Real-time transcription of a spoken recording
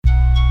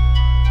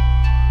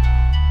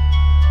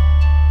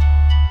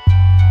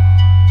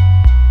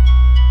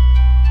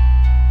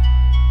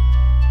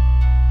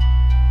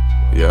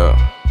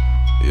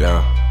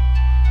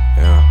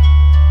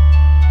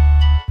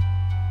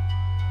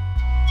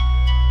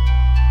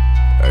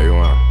Day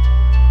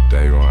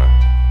one.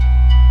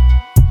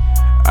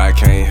 I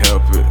can't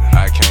help it,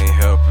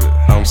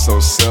 I'm so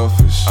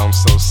selfish,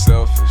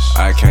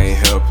 I can't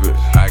help it,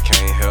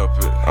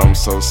 I'm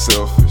so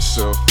selfish,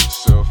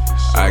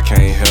 I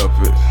can't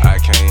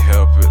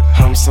help it,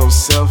 I'm so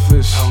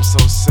selfish,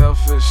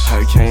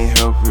 I can't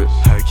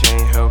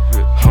help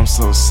it, I'm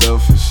so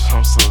selfish,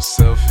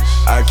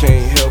 I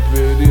can't help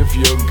it if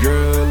your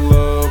girl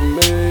love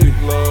me,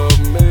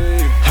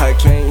 I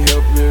can't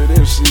help it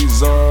if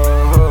she's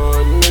on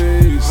her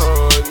knees,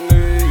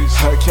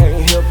 I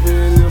can't help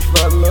it if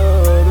I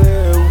love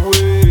that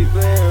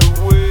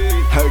way,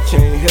 I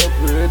can't help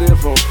it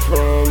if I'm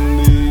from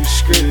these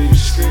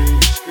streets.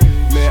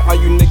 Man, all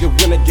you niggas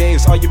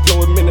renegades, all you flow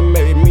with Minute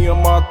Maid. Me,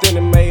 I'm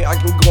authentic made. I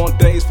can go on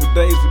days for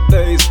days.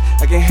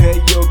 I can have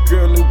your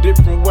girl in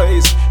different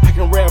ways. I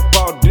can rap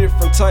all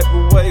different type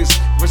of ways.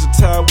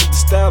 Versatile with the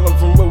style, I'm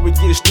from where we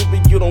get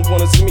stupid. You don't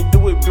wanna see me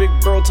do it, big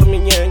bro. Told me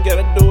you ain't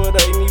gotta do it,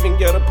 I ain't even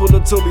gotta pull a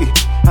toolie.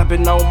 I've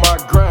been on my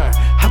grind,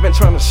 I've been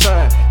trying to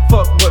shine.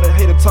 Fuck what a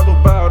hater talking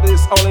about,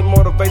 it's only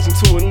motivation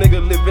to a nigga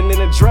living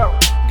in a drought.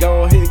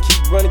 Go ahead,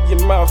 keep running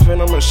your mouth,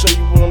 and I'ma show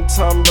you what I'm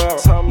talking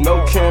about.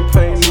 No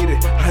campaign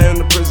needed, I am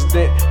the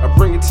president. I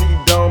bring it to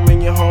your dome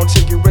in your home,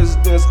 check your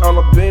residence. All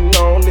I've been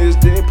on is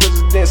dead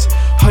presidents.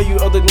 All you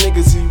other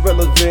niggas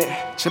irrelevant.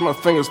 Check my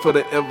fingers for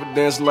the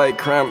evidence, like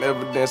crime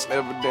evidence.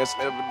 Damn.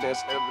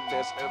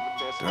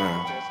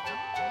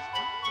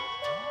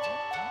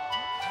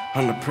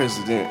 I'm the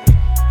president.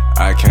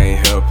 I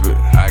can't help it,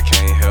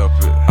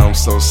 I'm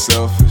so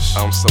selfish,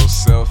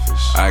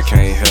 I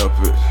can't help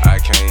it,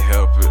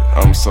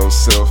 I'm so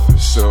selfish,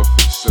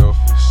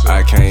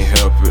 I can't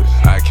help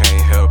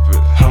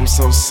it, I'm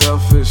so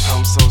selfish,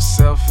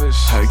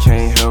 I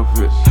can't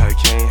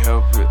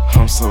help it,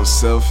 I'm so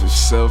selfish,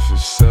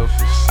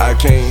 I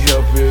can't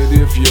help it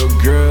if your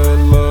girl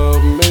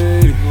love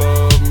me,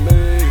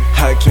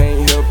 I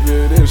can't help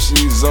it if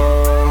she's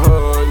on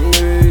her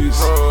knees,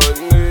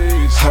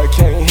 I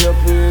can't help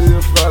it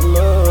if I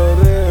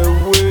love that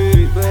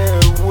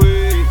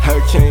way, I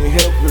can't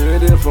help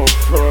it if I'm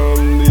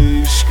from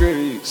these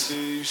streets.